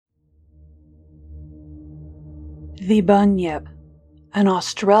The Bunyip, an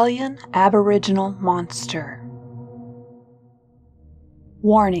Australian Aboriginal monster.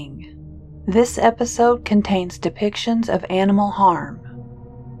 Warning: this episode contains depictions of animal harm.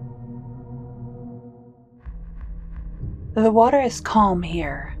 The water is calm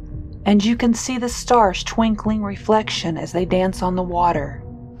here, and you can see the stars' twinkling reflection as they dance on the water.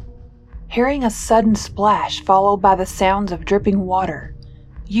 Hearing a sudden splash followed by the sounds of dripping water,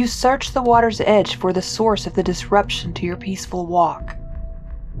 you search the water's edge for the source of the disruption to your peaceful walk.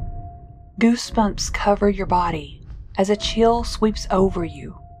 Goosebumps cover your body as a chill sweeps over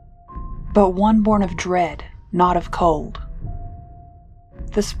you, but one born of dread, not of cold.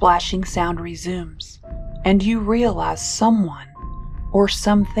 The splashing sound resumes, and you realize someone or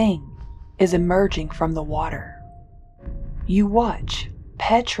something is emerging from the water. You watch,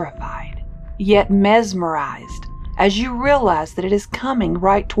 petrified, yet mesmerized, as you realize that it is coming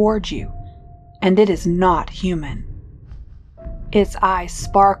right towards you, and it is not human. Its eyes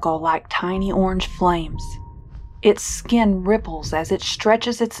sparkle like tiny orange flames. Its skin ripples as it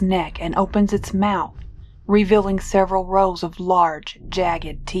stretches its neck and opens its mouth, revealing several rows of large,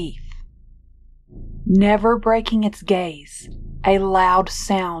 jagged teeth. Never breaking its gaze, a loud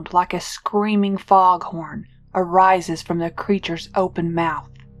sound like a screaming foghorn arises from the creature's open mouth.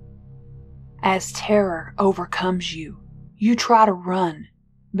 As terror overcomes you, you try to run,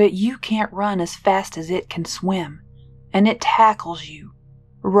 but you can't run as fast as it can swim, and it tackles you,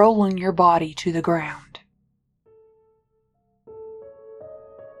 rolling your body to the ground.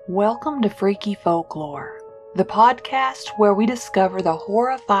 Welcome to Freaky Folklore, the podcast where we discover the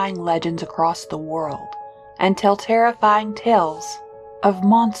horrifying legends across the world and tell terrifying tales of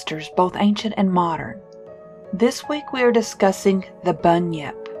monsters both ancient and modern. This week we are discussing the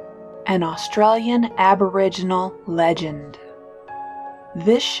Bunyip, an Australian Aboriginal legend.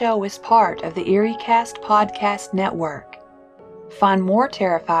 This show is part of the EerieCast podcast network. Find more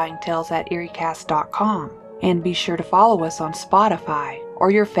terrifying tales at EerieCast.com, and be sure to follow us on Spotify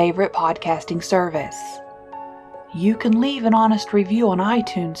or your favorite podcasting service. You can leave an honest review on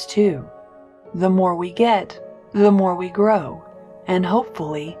iTunes too. The more we get, the more we grow, and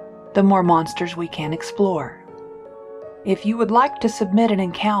hopefully, the more monsters we can explore. If you would like to submit an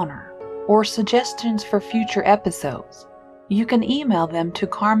encounter or suggestions for future episodes, you can email them to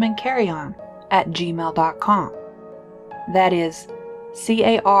carmancarrion@gmail.com. That is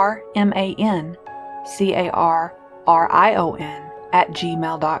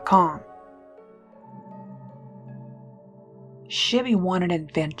carmancarrion@gmail.com. Shibby wanted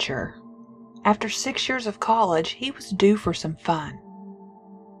adventure. After 6 years of college, he was due for some fun.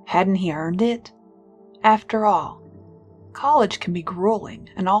 Hadn't he earned it? After all, college can be grueling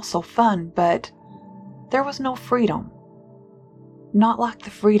and also fun, but there was no freedom. Not like the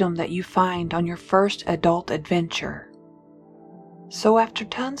freedom that you find on your first adult adventure. So after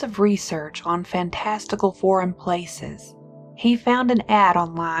tons of research on fantastical foreign places, he found an ad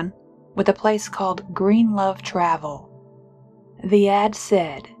online with a place called Green Love Travel. The ad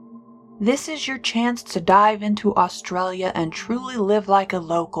said, "This is your chance to dive into Australia and truly live like a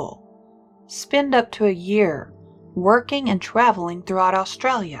local. Spend up to a year working and traveling throughout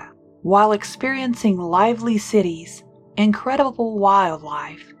Australia, while experiencing lively cities, incredible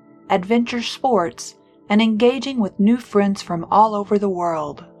wildlife, adventure sports, and engaging with new friends from all over the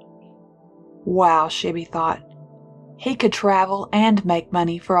world." Wow, Shibby thought. He could travel and make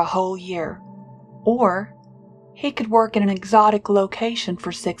money for a whole year. Or he could work in an exotic location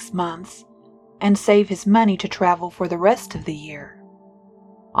for 6 months and save his money to travel for the rest of the year.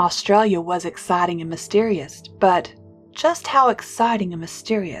 Australia was exciting and mysterious, but just how exciting and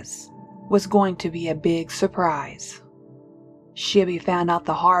mysterious was going to be a big surprise. Shibby found out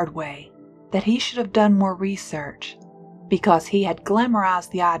the hard way that he should have done more research, because he had glamorized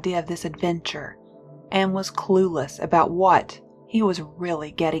the idea of this adventure and was clueless about what he was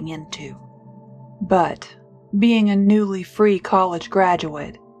really getting into. But, being a newly free college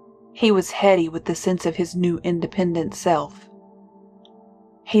graduate, he was heady with the sense of his new independent self.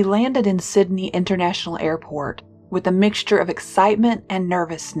 He landed in Sydney International Airport with a mixture of excitement and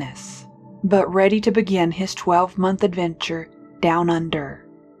nervousness, but ready to begin his 12-month adventure down under.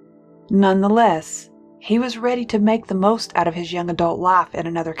 Nonetheless, he was ready to make the most out of his young adult life in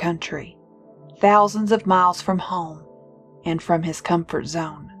another country, thousands of miles from home and from his comfort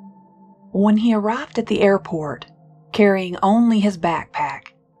zone. When he arrived at the airport, carrying only his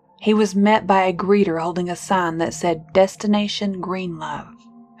backpack, he was met by a greeter holding a sign that said Destination Green Love,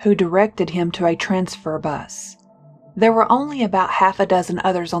 who directed him to a transfer bus. There were only about half a dozen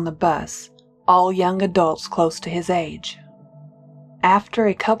others on the bus, all young adults close to his age. After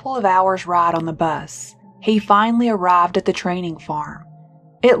a couple of hours' ride on the bus, He finally arrived at the training farm.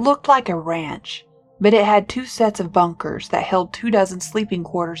 It looked like a ranch, but it had 2 sets of bunkers that held 24 sleeping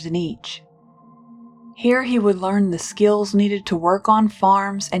quarters in each. Here he would learn the skills needed to work on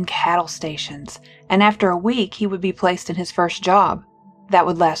farms and cattle stations, and after a week he would be placed in his first job. That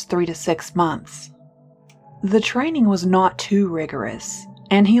would last 3 to 6 months. The training was not too rigorous,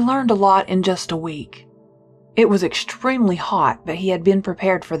 and he learned a lot in just a week. It was extremely hot, but he had been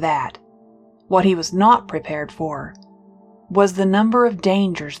prepared for that. What he was not prepared for was the number of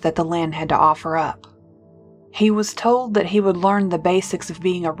dangers that the land had to offer up. He was told that he would learn the basics of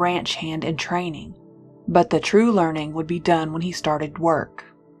being a ranch hand in training, but the true learning would be done when he started work.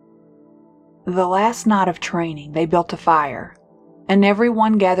 The last night of training, they built a fire, and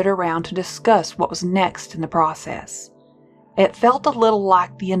everyone gathered around to discuss what was next in the process. It felt a little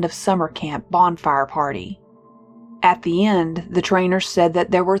like the end of summer camp bonfire party. At the end, the trainer said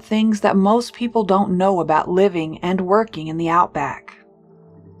that there were things that most people don't know about living and working in the outback.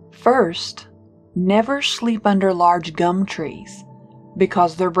 First, never sleep under large gum trees,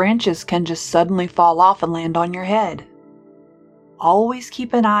 because their branches can just suddenly fall off and land on your head. Always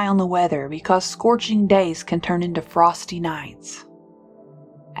keep an eye on the weather, because scorching days can turn into frosty nights.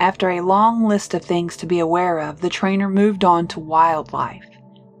 After a long list of things to be aware of, the trainer moved on to wildlife.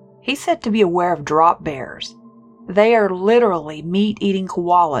 He said to be aware of drop bears. They are literally meat-eating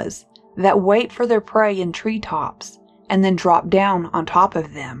koalas that wait for their prey in treetops and then drop down on top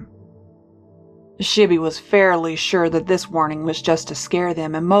of them. Shibby was fairly sure that this warning was just to scare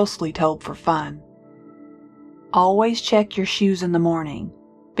them and mostly told for fun. Always check your shoes in the morning,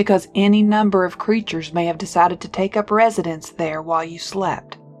 because any number of creatures may have decided to take up residence there while you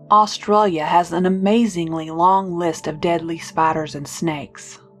slept. Australia has an amazingly long list of deadly spiders and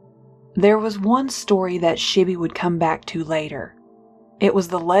snakes. There was one story that Shibby would come back to later. It was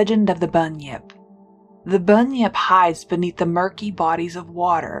the legend of the bunyip. The bunyip hides beneath the murky bodies of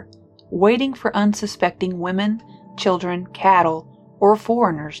water, waiting for unsuspecting women, children, cattle, or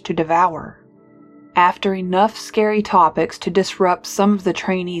foreigners to devour. After enough scary topics to disrupt some of the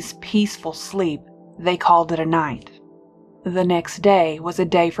trainees' peaceful sleep, they called it a night. The next day was a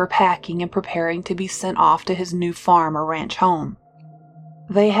day for packing and preparing to be sent off to his new farm or ranch home.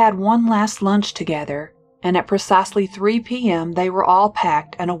 They had one last lunch together, and at precisely 3 p.m. they were all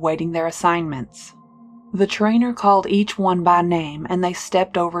packed and awaiting their assignments. The trainer called each one by name, and they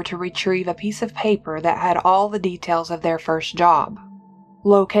stepped over to retrieve a piece of paper that had all the details of their first job: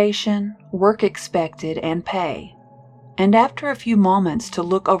 location, work expected, and pay. And after a few moments to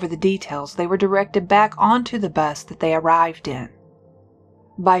look over the details, they were directed back onto the bus that they arrived in.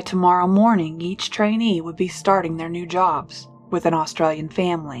 By tomorrow morning, each trainee would be starting their new jobs with an Australian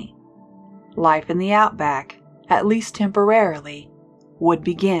family. Life in the outback, at least temporarily, would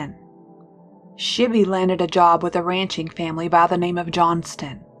begin. Shibby landed a job with a ranching family by the name of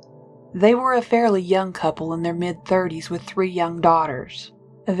Johnston. They were a fairly young couple in their mid-30s with 3 young daughters.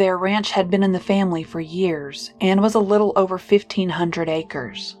 Their ranch had been in the family for years and was a little over 1,500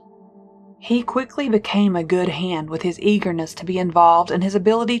 acres. He quickly became a good hand with his eagerness to be involved and his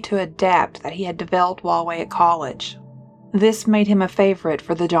ability to adapt that he had developed while away at college. This made him a favorite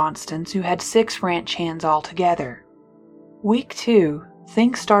for the Johnstons, who had 6 ranch hands altogether. Week 2,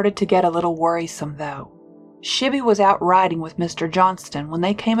 things started to get a little worrisome though. Shibby was out riding with Mr. Johnston when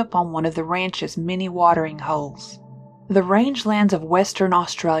they came upon one of the ranch's many watering holes. The rangelands of Western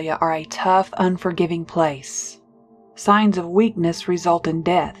Australia are a tough, unforgiving place. Signs of weakness result in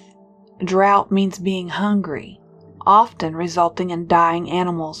death. Drought means being hungry, often resulting in dying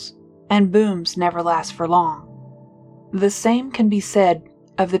animals, and booms never last for long. The same can be said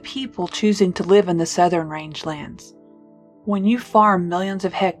of the people choosing to live in the southern rangelands. When you farm millions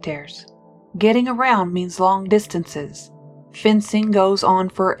of hectares, getting around means long distances. Fencing goes on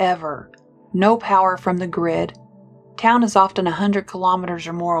forever. No power from the grid. Town is often 100 kilometers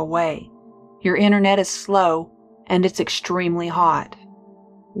or more away. Your internet is slow, and it's extremely hot.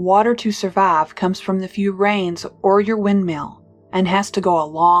 Water to survive comes from the few rains or your windmill, and has to go a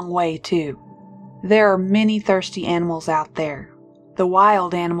long way too. There are many thirsty animals out there. The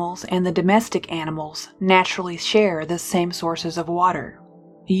wild animals and the domestic animals naturally share the same sources of water.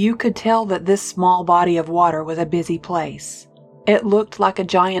 You could tell that this small body of water was a busy place. It looked like a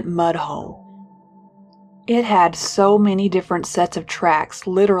giant mud hole. It had so many different sets of tracks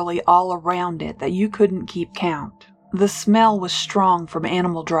literally all around it that you couldn't keep count. The smell was strong from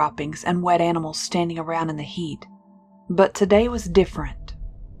animal droppings and wet animals standing around in the heat. But today was different.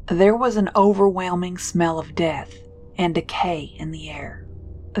 There was an overwhelming smell of death and decay in the air.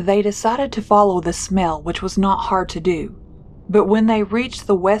 They decided to follow the smell, which was not hard to do. But when they reached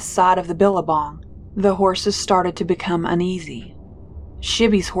the west side of the billabong, The horses started to become uneasy.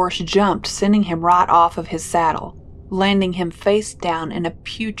 Shibby's horse jumped, sending him right off of his saddle, landing him face down in a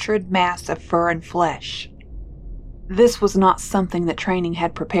putrid mass of fur and flesh. This was not something that training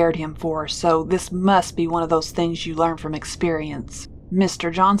had prepared him for, so this must be one of those things you learn from experience.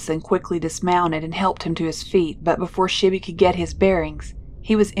 Mr. Johnson quickly dismounted and helped him to his feet, but before Shibby could get his bearings,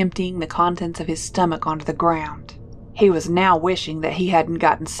 he was emptying the contents of his stomach onto the ground. He was now wishing that he hadn't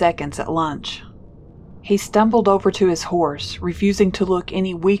gotten seconds at lunch. He stumbled over to his horse, refusing to look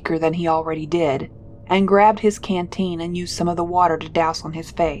any weaker than he already did, and grabbed his canteen and used some of the water to douse on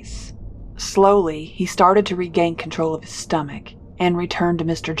his face. Slowly, he started to regain control of his stomach and returned to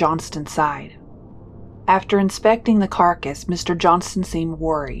Mr. Johnston's side. After inspecting the carcass, Mr. Johnston seemed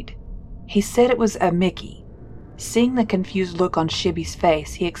worried. He said it was a Mickey. Seeing the confused look on Shibby's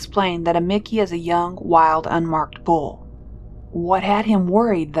face, he explained that a Mickey is a young, wild, unmarked bull. What had him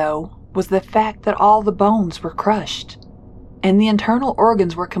worried, though, was the fact that all the bones were crushed, and the internal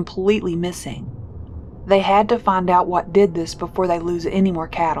organs were completely missing. They had to find out what did this before they lose any more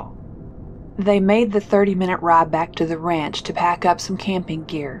cattle. They made the 30-minute ride back to the ranch to pack up some camping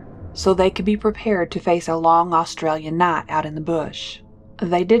gear, so they could be prepared to face a long Australian night out in the bush.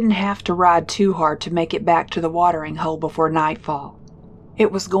 They didn't have to ride too hard to make it back to the watering hole before nightfall.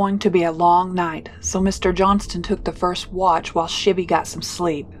 It was going to be a long night, so Mr. Johnston took the first watch while Shibby got some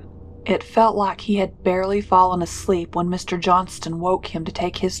sleep. It felt like he had barely fallen asleep when Mr. Johnston woke him to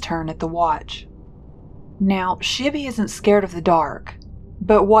take his turn at the watch. Now, Shibby isn't scared of the dark,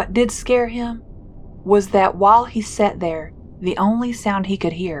 but what did scare him was that while he sat there, the only sound he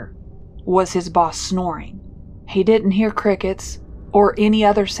could hear was his boss snoring. He didn't hear crickets or any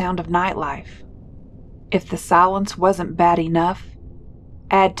other sound of nightlife. If the silence wasn't bad enough,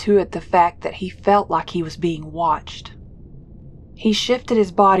 add to it the fact that he felt like he was being watched. He shifted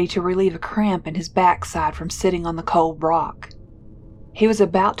his body to relieve a cramp in his backside from sitting on the cold rock. He was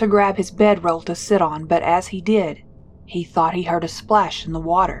about to grab his bedroll to sit on, but as he did, he thought he heard a splash in the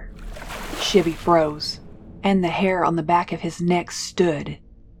water. Shibby froze, and the hair on the back of his neck stood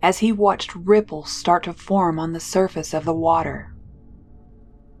as he watched ripples start to form on the surface of the water.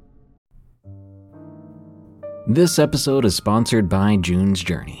 This episode is sponsored by June's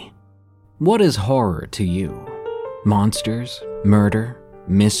Journey. What is horror to you? Monsters? Murder?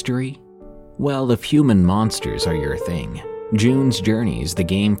 Mystery? Well, if human monsters are your thing, June's Journey is the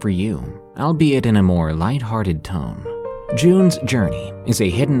game for you, albeit in a more lighthearted tone. June's Journey is a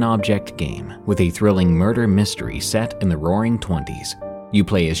hidden object game with a thrilling murder mystery set in the roaring 20s. You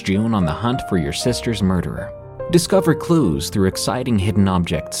play as June on the hunt for your sister's murderer. Discover clues through exciting hidden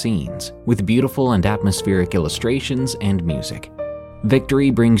object scenes with beautiful and atmospheric illustrations and music.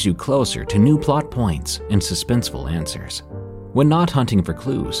 Victory brings you closer to new plot points and suspenseful answers. When not hunting for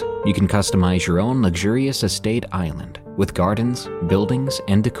clues, you can customize your own luxurious estate island with gardens, buildings,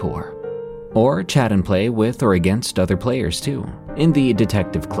 and decor. Or chat and play with or against other players too, in the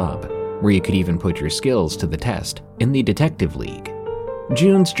Detective Club, where you could even put your skills to the test in the Detective League.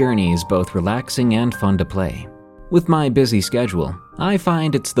 June's Journey is both relaxing and fun to play. With my busy schedule, I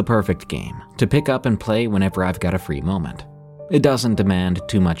find it's the perfect game to pick up and play whenever I've got a free moment. It doesn't demand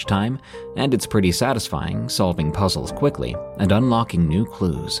too much time, and it's pretty satisfying solving puzzles quickly and unlocking new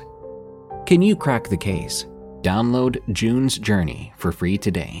clues. Can you crack the case? Download June's Journey for free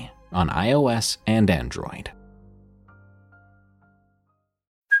today on iOS and Android.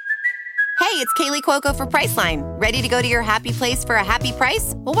 Hey, it's Kaylee Cuoco for Priceline. Ready to go to your happy place for a happy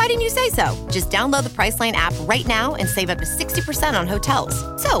price? Well, why didn't you say so? Just download the Priceline app right now and save up to 60% on hotels.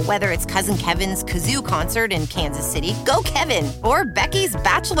 So whether it's Cousin Kevin's Kazoo Concert in Kansas City, go Kevin, or Becky's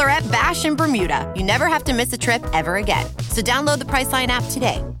Bachelorette Bash in Bermuda, you never have to miss a trip ever again. So download the Priceline app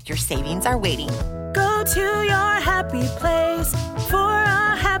today. Your savings are waiting. Go to your happy place for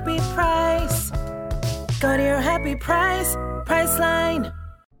a happy price. Go to your happy price, Priceline.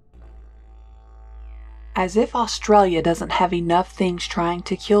 As if Australia doesn't have enough things trying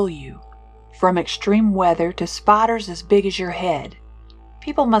to kill you, from extreme weather to spiders as big as your head,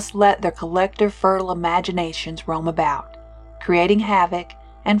 people must let their collective fertile imaginations roam about, creating havoc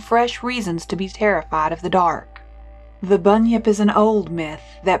and fresh reasons to be terrified of the dark. The bunyip is an old myth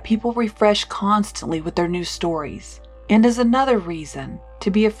that people refresh constantly with their new stories, and is another reason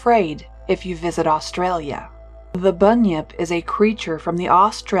to be afraid if you visit Australia. The bunyip is a creature from the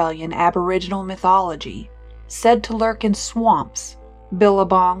Australian Aboriginal mythology, said to lurk in swamps,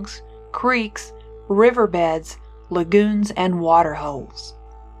 billabongs, creeks, riverbeds, lagoons, and waterholes.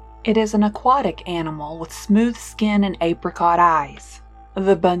 It is an aquatic animal with smooth skin and apricot eyes.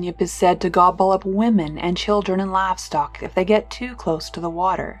 The bunyip is said to gobble up women and children and livestock if they get too close to the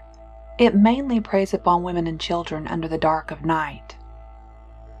water. It mainly preys upon women and children under the dark of night.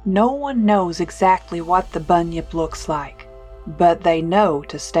 No one knows exactly what the bunyip looks like, but they know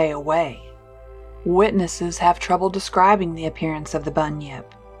to stay away. Witnesses have trouble describing the appearance of the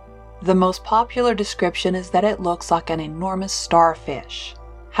bunyip. The most popular description is that it looks like an enormous starfish.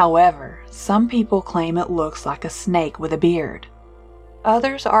 However, some people claim it looks like a snake with a beard.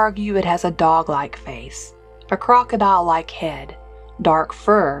 Others argue it has a dog-like face, a crocodile-like head, dark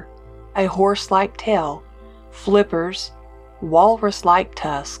fur, a horse-like tail, flippers, walrus-like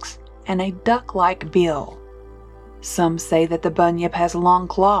tusks, and a duck-like bill. Some say that the bunyip has long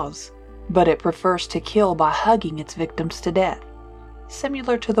claws, but it prefers to kill by hugging its victims to death,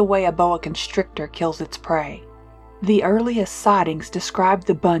 similar to the way a boa constrictor kills its prey. The earliest sightings describe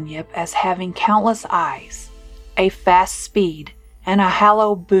the bunyip as having countless eyes, a fast speed, and a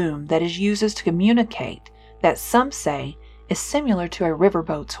hollow boom that it uses to communicate that some say is similar to a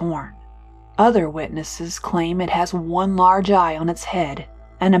riverboat's horn. Other witnesses claim it has one large eye on its head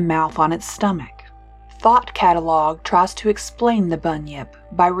and a mouth on its stomach. Thought Catalog tries to explain the bunyip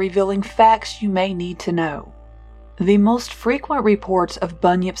by revealing facts you may need to know. The most frequent reports of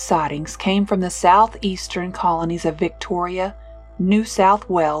bunyip sightings came from the southeastern colonies of Victoria, New South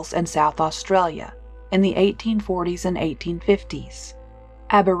Wales, and South Australia in the 1840s and 1850s.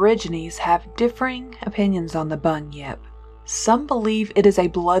 Aborigines have differing opinions on the bunyip. Some believe it is a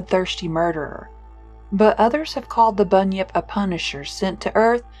bloodthirsty murderer, but others have called the bunyip a punisher sent to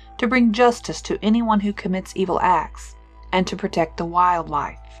Earth to bring justice to anyone who commits evil acts and to protect the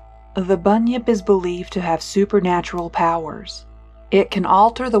wildlife. The bunyip is believed to have supernatural powers. It can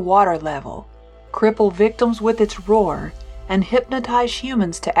alter the water level, cripple victims with its roar, and hypnotize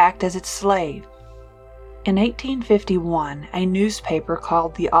humans to act as its slave. In 1851, a newspaper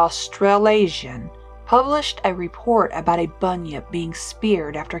called the Australasian published a report about a bunyip being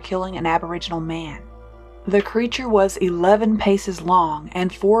speared after killing an Aboriginal man. The creature was 11 paces long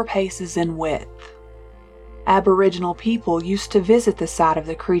and 4 paces in width. Aboriginal people used to visit the site of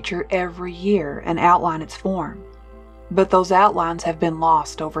the creature every year and outline its form, but those outlines have been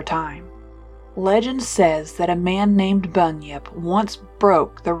lost over time. Legend says that a man named Bunyip once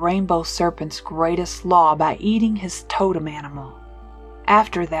broke the rainbow serpent's greatest law by eating his totem animal.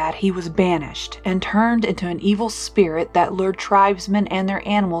 After that, he was banished and turned into an evil spirit that lured tribesmen and their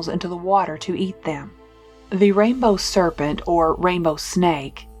animals into the water to eat them. The rainbow serpent, or rainbow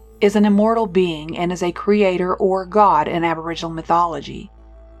snake, is an immortal being and is a creator or god in Aboriginal mythology.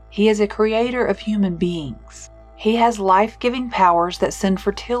 He is a creator of human beings. He has life-giving powers that send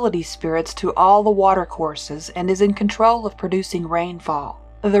fertility spirits to all the watercourses and is in control of producing rainfall.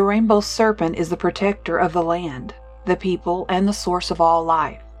 The rainbow serpent is the protector of the land, the people, and the source of all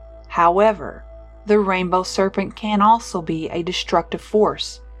life. However, the rainbow serpent can also be a destructive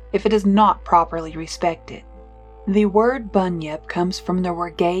force if it is not properly respected. The word bunyip comes from the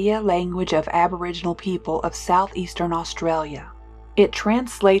Wergaia language of Aboriginal people of southeastern Australia. It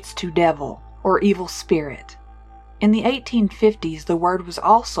translates to devil or evil spirit. In the 1850s, the word was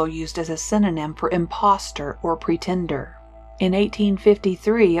also used as a synonym for imposter or pretender. In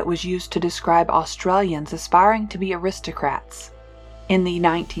 1853, it was used to describe Australians aspiring to be aristocrats. In the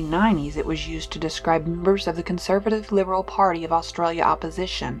 1990s, it was used to describe members of the Conservative Liberal Party of Australia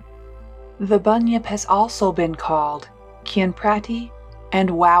opposition. The bunyip has also been called Kianprati and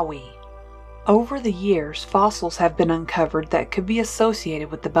Wowie. Over the years, fossils have been uncovered that could be associated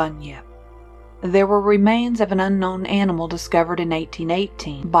with the bunyip. There were remains of an unknown animal discovered in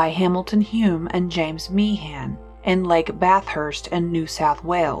 1818 by Hamilton Hume and James Meehan in Lake Bathurst in New South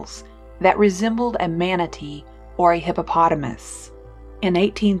Wales that resembled a manatee or a hippopotamus. In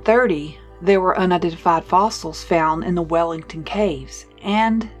 1830, there were unidentified fossils found in the Wellington Caves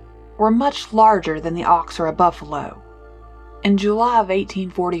and were much larger than the ox or a buffalo. In July of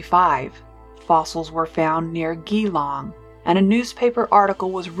 1845, fossils were found near Geelong, and a newspaper article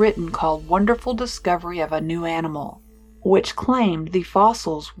was written called Wonderful Discovery of a New Animal, which claimed the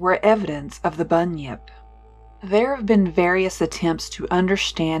fossils were evidence of the bunyip. There have been various attempts to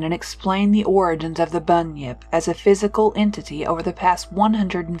understand and explain the origins of the bunyip as a physical entity over the past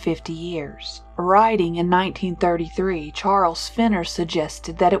 150 years. Writing in 1933, Charles Fenner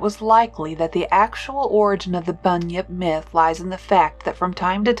suggested that it was likely that the actual origin of the bunyip myth lies in the fact that from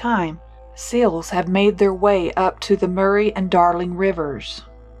time to time, seals have made their way up to the Murray and Darling rivers.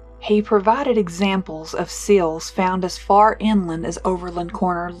 He provided examples of seals found as far inland as Overland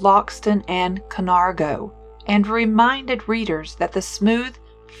Corner, Loxton, and Conargo, and reminded readers that the smooth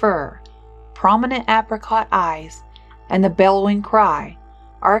fur, prominent apricot eyes, and the bellowing cry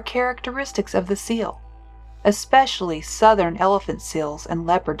are characteristics of the seal. especially southern elephant seals and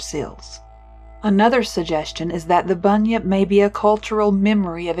leopard seals. Another suggestion is that the bunyip may be a cultural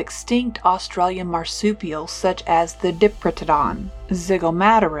memory of extinct Australian marsupials such as the Diprotodon,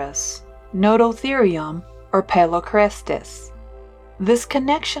 Zygomaturus, Nototherium, or Pelocrestis. This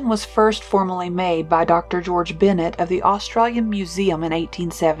connection was first formally made by Dr. George Bennett of the Australian Museum in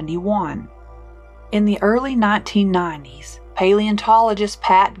 1871. In the early 1990s, paleontologist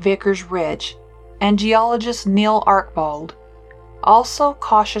Pat Vickers-Rich and geologist Neil Archbold also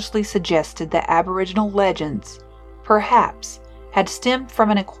cautiously suggested that Aboriginal legends, perhaps, had stemmed from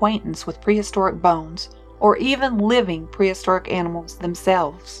an acquaintance with prehistoric bones or even living prehistoric animals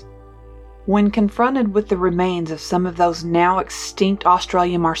themselves. When confronted with the remains of some of those now extinct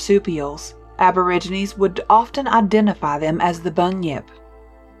Australian marsupials, Aborigines would often identify them as the bunyip.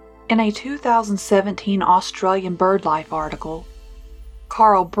 In a 2017 Australian BirdLife article,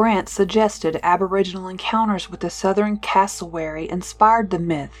 Carl Brandt suggested Aboriginal encounters with the southern cassowary inspired the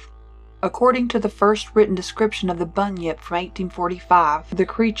myth. According to the first written description of the bunyip from 1845, the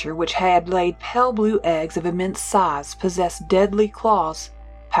creature, which had laid pale blue eggs of immense size, possessed deadly claws,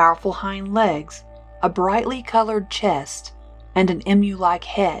 powerful hind legs, a brightly colored chest, and an emu-like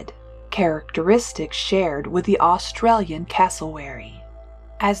head, characteristics shared with the Australian cassowary.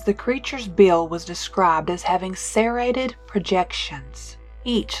 As the creature's bill was described as having serrated projections,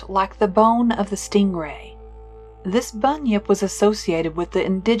 each like the bone of the stingray. This bunyip was associated with the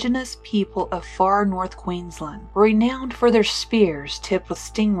indigenous people of far north Queensland, renowned for their spears tipped with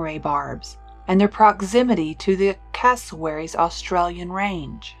stingray barbs and their proximity to the cassowary's Australian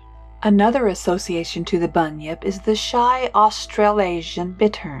range. Another association to the bunyip is the shy Australasian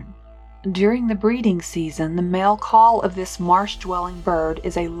bittern. During the breeding season, the male call of this marsh-dwelling bird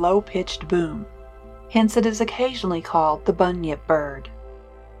is a low-pitched boom. Hence it is occasionally called the bunyip bird.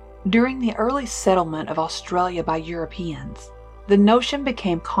 During the early settlement of Australia by Europeans, the notion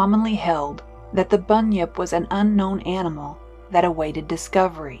became commonly held that the bunyip was an unknown animal that awaited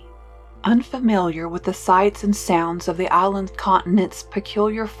discovery. Unfamiliar with the sights and sounds of the island continent's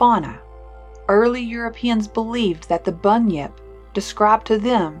peculiar fauna, early Europeans believed that the bunyip, described to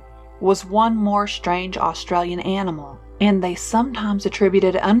them, was one more strange Australian animal, and they sometimes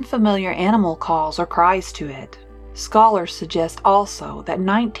attributed unfamiliar animal calls or cries to it. Scholars suggest also that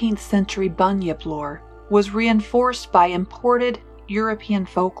 19th century bunyip lore was reinforced by imported European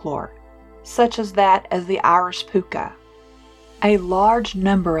folklore, such as that of the Irish puka. A large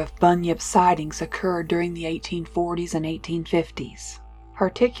number of bunyip sightings occurred during the 1840s and 1850s,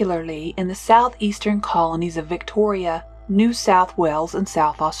 particularly in the southeastern colonies of Victoria, New South Wales, and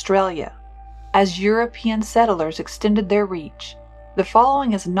South Australia. As European settlers extended their reach, the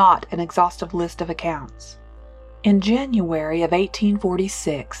following is not an exhaustive list of accounts. In January of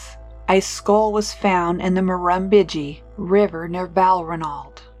 1846, a skull was found in the Murrumbidgee River near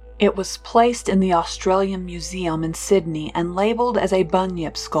Balranald. It was placed in the Australian Museum in Sydney and labelled as a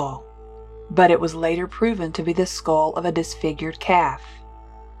bunyip skull, but it was later proven to be the skull of a disfigured calf.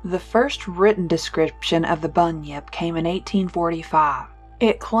 The first written description of the bunyip came in 1845.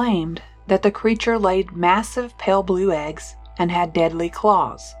 It claimed that the creature laid massive pale blue eggs and had deadly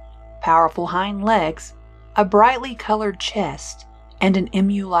claws, powerful hind legs, a brightly colored chest, and an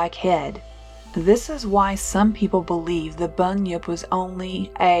emu-like head. This is why some people believe the bunyip was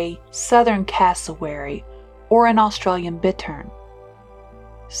only a southern cassowary or an Australian bittern.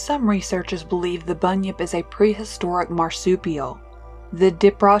 Some researchers believe the bunyip is a prehistoric marsupial, the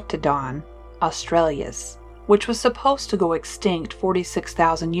Diprotodon australis, which was supposed to go extinct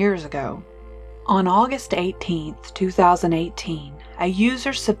 46,000 years ago. On August 18, 2018, a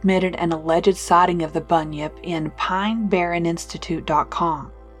user submitted an alleged sighting of the bunyip in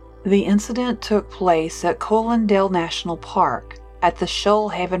PineBarrenInstitute.com. The incident took place at Coolindale National Park at the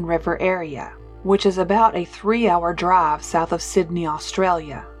Shoalhaven River area, which is about a 3-hour drive south of Sydney,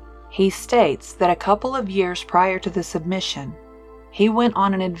 Australia. He states that a couple of years prior to the submission, he went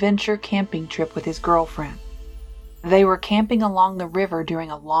on an adventure camping trip with his girlfriend. They were camping along the river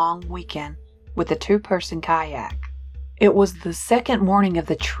during a long weekend with a 2-person kayak. It was the second morning of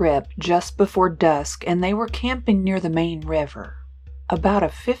the trip, just before dusk, and they were camping near the main river. About a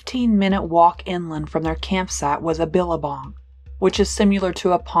 15-minute walk inland from their campsite was a billabong, which is similar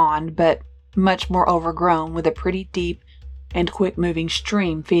to a pond but much more overgrown with a pretty deep and quick-moving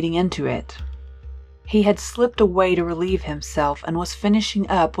stream feeding into it. He had slipped away to relieve himself and was finishing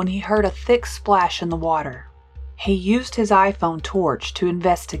up when he heard a thick splash in the water. He used his iPhone torch to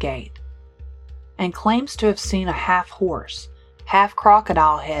investigate and claims to have seen a half-horse,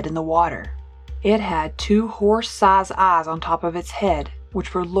 half-crocodile head in the water. It had 2 horse-sized eyes on top of its head,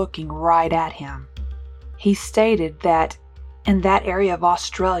 which were looking right at him. He stated that in that area of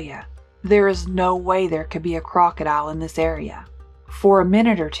Australia, there is no way there could be a crocodile in this area. For a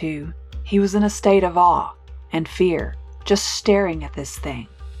minute or two, he was in a state of awe and fear, just staring at this thing.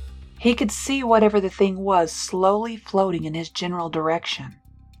 He could see whatever the thing was slowly floating in his general direction.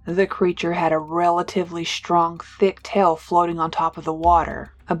 The creature had a relatively strong, thick tail floating on top of the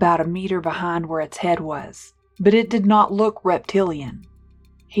water, about a meter behind where its head was, but it did not look reptilian.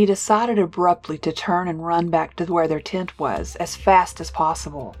 He decided abruptly to turn and run back to where their tent was as fast as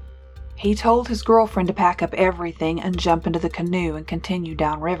possible. He told his girlfriend to pack up everything and jump into the canoe and continue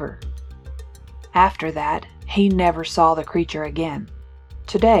downriver. After that, he never saw the creature again.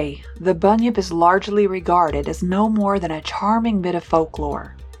 Today, the bunyip is largely regarded as no more than a charming bit of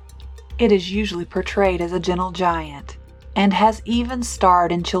folklore. It is usually portrayed as a gentle giant, and has even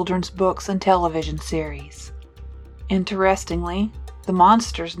starred in children's books and television series. Interestingly, the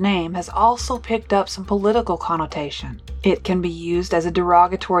monster's name has also picked up some political connotation. It can be used as a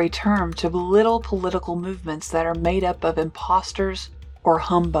derogatory term to belittle political movements that are made up of imposters or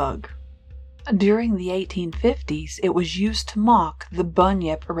humbug. During the 1850s, it was used to mock the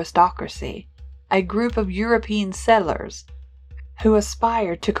bunyip aristocracy, a group of European settlers who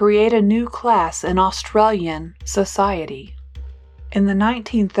aspired to create a new class in Australian society. In the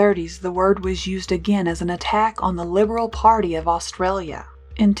 1930s, the word was used again as an attack on the Liberal Party of Australia.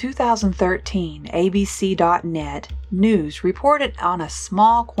 In 2013, ABC.net News reported on a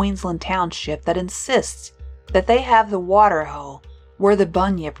small Queensland township that insists that they have the water hole where the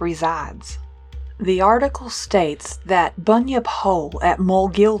bunyip resides. The article states that Bunyip Hole at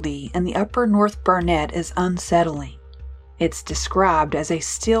Mulgildy in the upper North Burnett is unsettling. It's described as a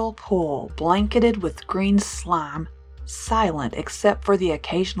still pool blanketed with green slime, silent except for the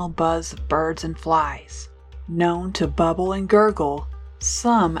occasional buzz of birds and flies. Known to bubble and gurgle,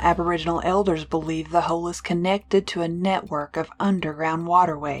 some Aboriginal elders believe the hole is connected to a network of underground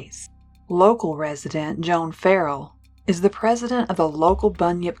waterways. Local resident Joan Farrell is the president of the local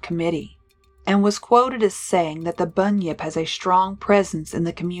Bunyip Committee, and was quoted as saying that the bunyip has a strong presence in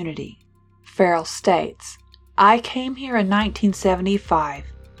the community. Farrell states, "I came here in 1975,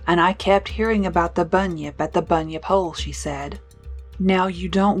 and I kept hearing about the bunyip at the Bunyip Hole," she said. "Now you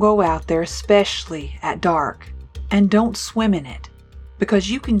don't go out there, especially at dark, and don't swim in it, because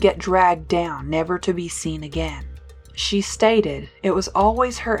you can get dragged down, never to be seen again." She stated it was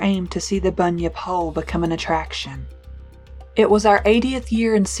always her aim to see the Bunyip Hole become an attraction. "It was our 80th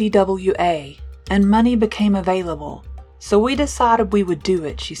year in CWA, and money became available, so we decided we would do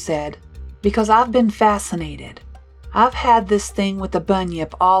it," she said, "because I've been fascinated. I've had this thing with the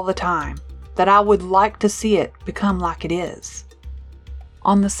bunyip all the time, that I would like to see it become like it is."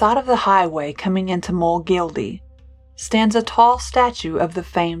 On the side of the highway coming into Mulgildy stands a tall statue of the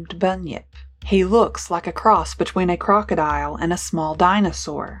famed bunyip. He looks like a cross between a crocodile and a small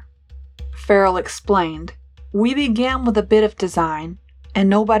dinosaur. Farrell explained, "We began with a bit of design, and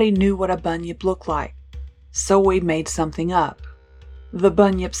nobody knew what a bunyip looked like, so we made something up. The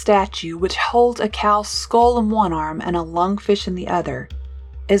bunyip statue, which holds a cow's skull in one arm and a lungfish in the other,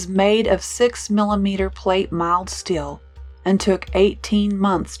 is made of 6mm plate mild steel and took 18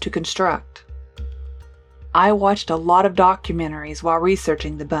 months to construct." I watched a lot of documentaries while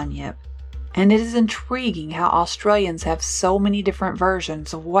researching the bunyip, and it is intriguing how Australians have so many different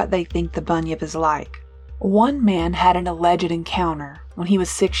versions of what they think the bunyip is like. One man had an alleged encounter when he was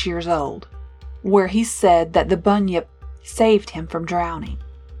 6 years old, where he said that the bunyip saved him from drowning.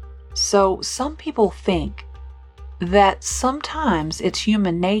 So some people think that sometimes its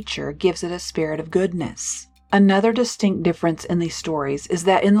human nature gives it a spirit of goodness. Another distinct difference in these stories is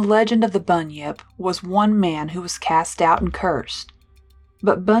that in the legend of the bunyip was one man who was cast out and cursed,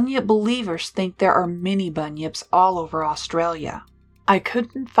 but bunyip believers think there are many bunyips all over Australia. I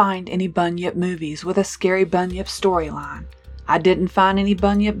couldn't find any bunyip movies with a scary bunyip storyline. I didn't find any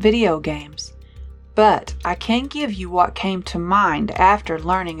bunyip video games. But I can give you what came to mind after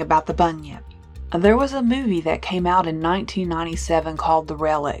learning about the bunyip. There was a movie that came out in 1997 called The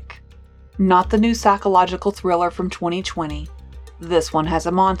Relic. Not the new psychological thriller from 2020. This one has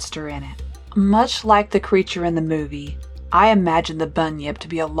a monster in it. Much like the creature in the movie, I imagine the bunyip to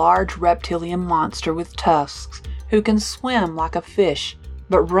be a large reptilian monster with tusks who can swim like a fish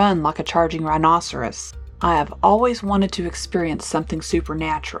but run like a charging rhinoceros. I have always wanted to experience something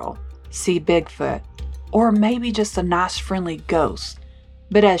supernatural, see Bigfoot, or maybe just a nice friendly ghost.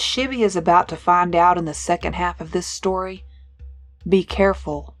 But as Shibby is about to find out in the second half of this story, be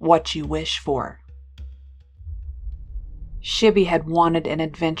careful what you wish for. Shibby had wanted an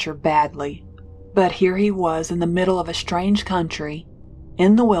adventure badly, but here he was in the middle of a strange country,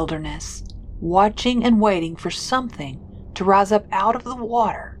 in the wilderness, watching and waiting for something to rise up out of the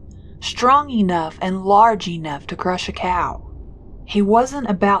water, strong enough and large enough to crush a cow. He wasn't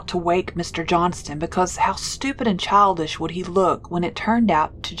about to wake Mr. Johnston because how stupid and childish would he look when it turned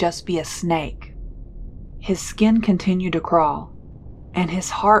out to just be a snake. His skin continued to crawl, and his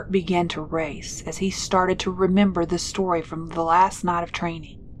heart began to race as he started to remember the story from the last night of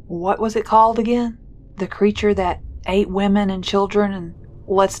training. What was it called again? The creature that ate women and children and,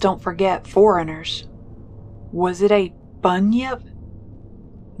 let's don't forget, foreigners. Was it a bunyip?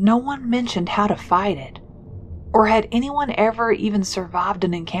 No one mentioned how to fight it, or had anyone ever even survived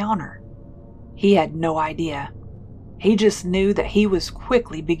an encounter. He had no idea. He just knew that he was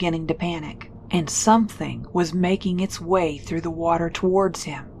quickly beginning to panic, and something was making its way through the water towards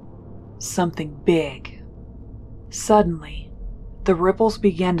him. Something big. Suddenly, the ripples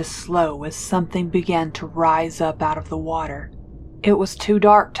began to slow as something began to rise up out of the water. It was too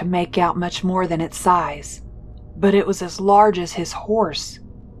dark to make out much more than its size, but it was as large as his horse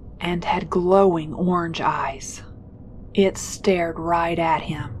and had glowing orange eyes. It stared right at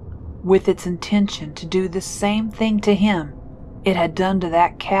him, with its intention to do the same thing to him it had done to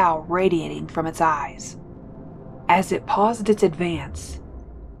that cow radiating from its eyes. As it paused its advance,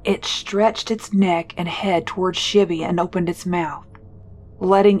 it stretched its neck and head towards Shibby and opened its mouth,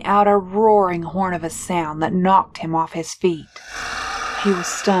 letting out a roaring horn of a sound that knocked him off his feet. He was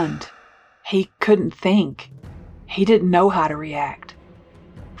stunned. He couldn't think. He didn't know how to react.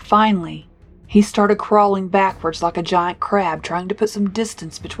 Finally, he started crawling backwards like a giant crab, trying to put some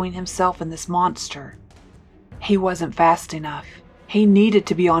distance between himself and this monster. He wasn't fast enough. He needed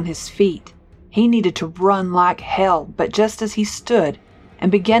to be on his feet. He needed to run like hell, but just as he stood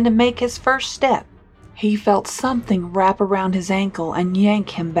and began to make his first step, he felt something wrap around his ankle and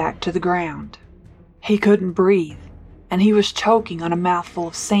yank him back to the ground. He couldn't breathe, and he was choking on a mouthful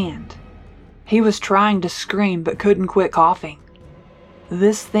of sand. He was trying to scream but couldn't quit coughing.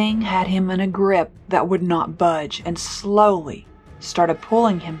 This thing had him in a grip that would not budge and slowly started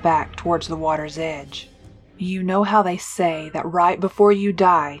pulling him back towards the water's edge. You know how they say that right before you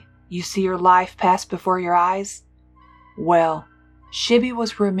die, you see your life pass before your eyes? Well, Shibby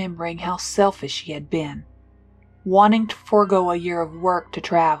was remembering how selfish he had been, wanting to forego a year of work to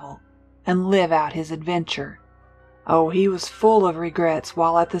travel and live out his adventure. Oh, he was full of regrets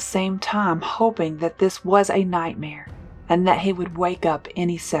while at the same time hoping that this was a nightmare and that he would wake up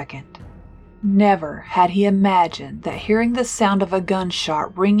any second. Never had he imagined that hearing the sound of a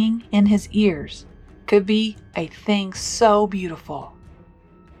gunshot ringing in his ears could be a thing so beautiful.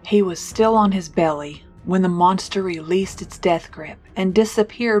 He was still on his belly when the monster released its death grip and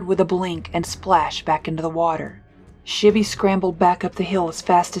disappeared with a blink and splash back into the water. Shibby scrambled back up the hill as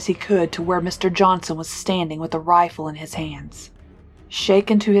fast as he could to where Mr. Johnson was standing with a rifle in his hands.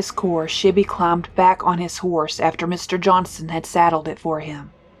 Shaken to his core, Shibby climbed back on his horse after Mr. Johnson had saddled it for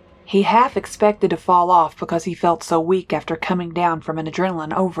him. He half expected to fall off because he felt so weak after coming down from an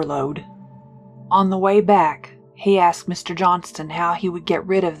adrenaline overload. On the way back, he asked Mr. Johnston how he would get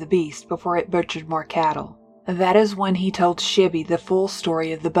rid of the beast before it butchered more cattle. That is when he told Shibby the full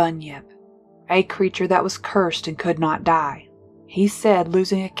story of the bunyip, a creature that was cursed and could not die. He said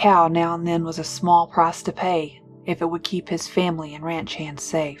losing a cow now and then was a small price to pay if it would keep his family and ranch hands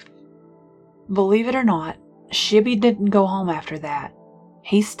safe. Believe it or not, Shibby didn't go home after that.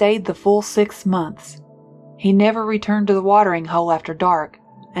 He stayed the full 6 months. He never returned to the watering hole after dark,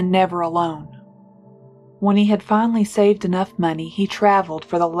 and never alone. When he had finally saved enough money, he traveled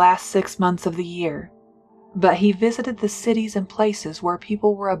for the last 6 months of the year. But he visited the cities and places where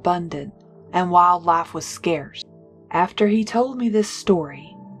people were abundant and wildlife was scarce. After he told me this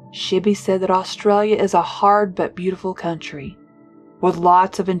story, Shibby said that Australia is a hard but beautiful country, with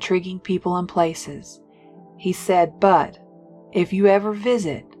lots of intriguing people and places. He said, but if you ever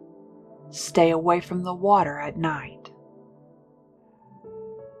visit, stay away from the water at night.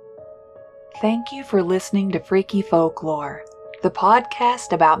 Thank you for listening to Freaky Folklore, the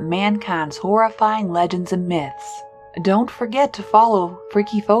podcast about mankind's horrifying legends and myths. Don't forget to follow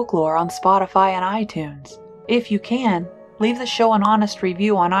Freaky Folklore on Spotify and iTunes. If you can, leave the show an honest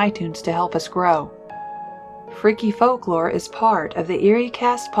review on iTunes to help us grow. Freaky Folklore is part of the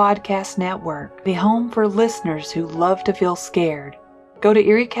EerieCast Podcast Network, the home for listeners who love to feel scared. Go to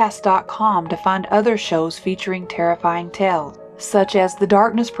EerieCast.com to find other shows featuring terrifying tales, such as the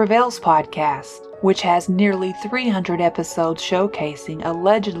Darkness Prevails podcast, which has nearly 300 episodes showcasing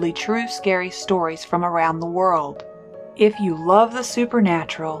allegedly true scary stories from around the world. If you love the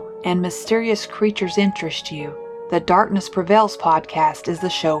supernatural and mysterious creatures interest you, the Darkness Prevails podcast is the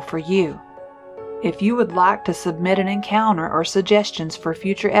show for you. If you would like to submit an encounter or suggestions for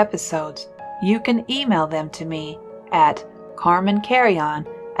future episodes, you can email them to me at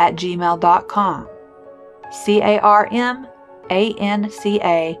carmancarrion@gmail.com.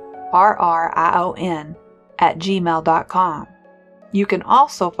 carmancarrion@gmail.com. You can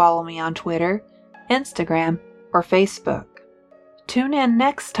also follow me on Twitter, Instagram, or Facebook. Tune in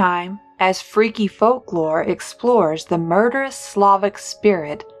next time as Freaky Folklore explores the murderous Slavic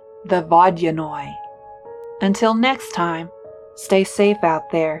spirit, the Vodyanoi. Until next time, stay safe out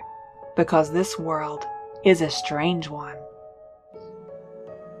there, because this world is a strange one.